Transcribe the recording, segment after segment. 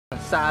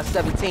size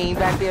 17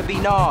 back there, be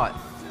gnawed.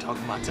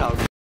 Talking my talk.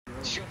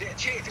 Shoot that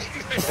chick.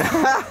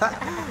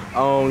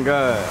 Oh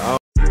God.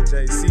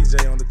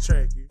 CJ on the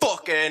track.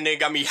 Fuck that nigga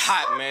got me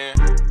hot, man.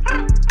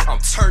 I'm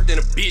turned in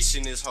a bitch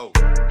in this hoe.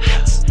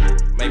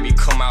 Made me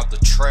come out the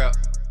trap.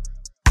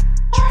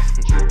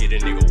 Get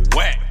a nigga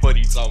whack, what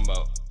he talking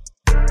about?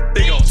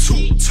 They gon'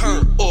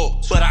 turn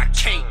up, but I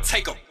can't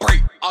take a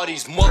break. All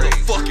these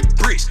motherfucking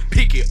bricks,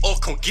 pick it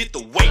up, come get the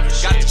weight.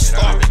 Got these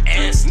starving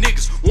ass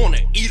niggas wanna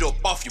eat up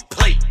off your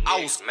plate.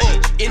 I was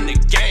up in the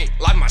game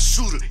like my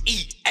shooter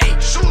EA.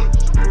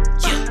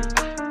 Yeah,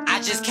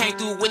 I just came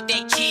through with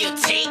that kill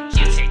tape.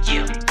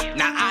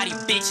 Now all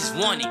these bitches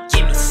wanna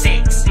give me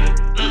sex.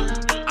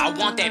 I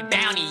want that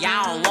bounty,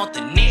 I don't want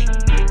the neck.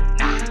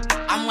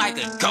 Nah, I'm like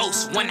a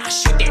ghost when I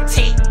shoot that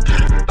tape.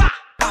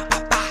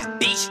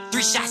 Bitch,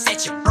 3 shots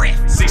at your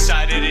breath. 6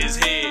 shots at his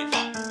head,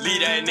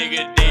 leave that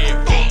nigga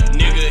dead. Fuck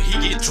nigga,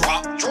 he get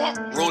dropped.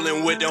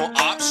 Rolling with them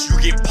ops, you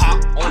get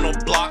popped on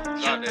the block.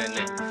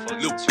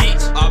 Little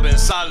bitch, I've been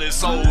silent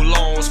so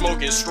long,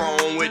 smoking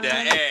strong with the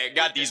ad.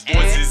 Got these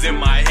voices in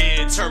my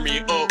head, turn me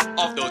up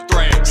off the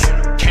thrax.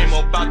 Came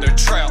up out the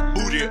trap,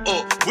 booted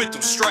up with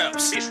them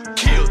straps.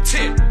 Kill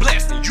 10,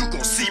 blasting, you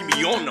gon' see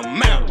me on the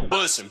map.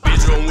 Bustin',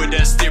 bitch, run with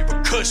that stiff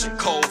percussion.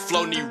 Cold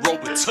flow, need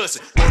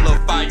Robitussin. Roll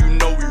up fire, you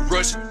know we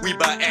rushin'. We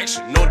by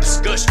action, no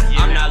discussion.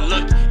 I'm not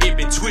lucky, it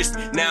been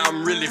twisted. Now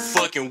I'm really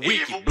fucking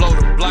wicked. Blow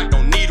the block,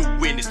 don't need a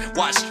witness.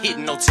 Watch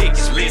hitting, no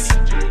tickets, listen.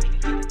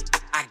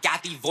 I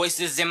got these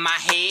voices in my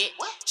head.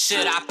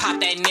 Should I pop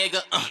that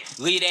nigga?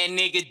 Leave that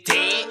nigga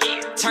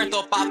dead. Turned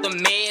up off the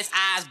meds,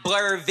 eyes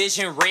blurred,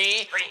 vision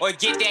red. Or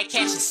get that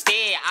cash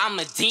instead. I'm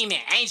a demon,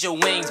 angel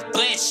wings,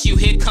 bless you.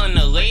 Here come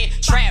the lead.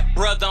 Trap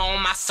brother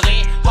on my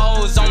sled.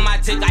 Hoes on my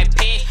dick like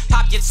pig.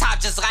 Pop your top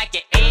just like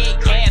an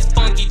egg. Gas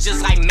funky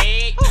just like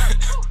Meg.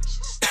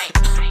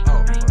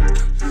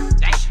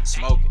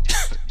 Smoke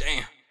it.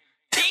 Damn.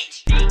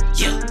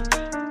 Yeah,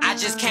 I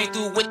just came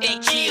through with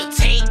that kill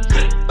tape.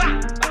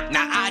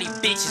 Now all these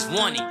bitches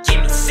wanna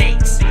give me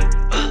sex.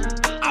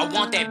 I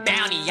want that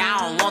bounty, I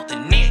don't want the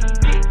neck.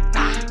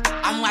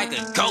 I'm like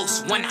a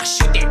ghost when I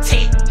shoot that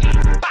tape.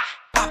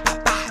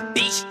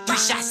 Bitch, 3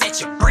 shots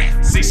at your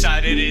breath. 6 shots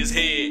at his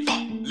head,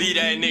 leave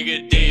that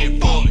nigga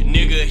dead. Fuck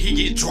nigga, he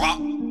get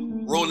dropped.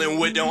 Rolling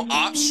with them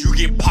ops, you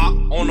get popped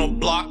on the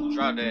block.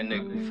 Drop that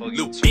nigga.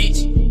 Little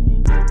bitch.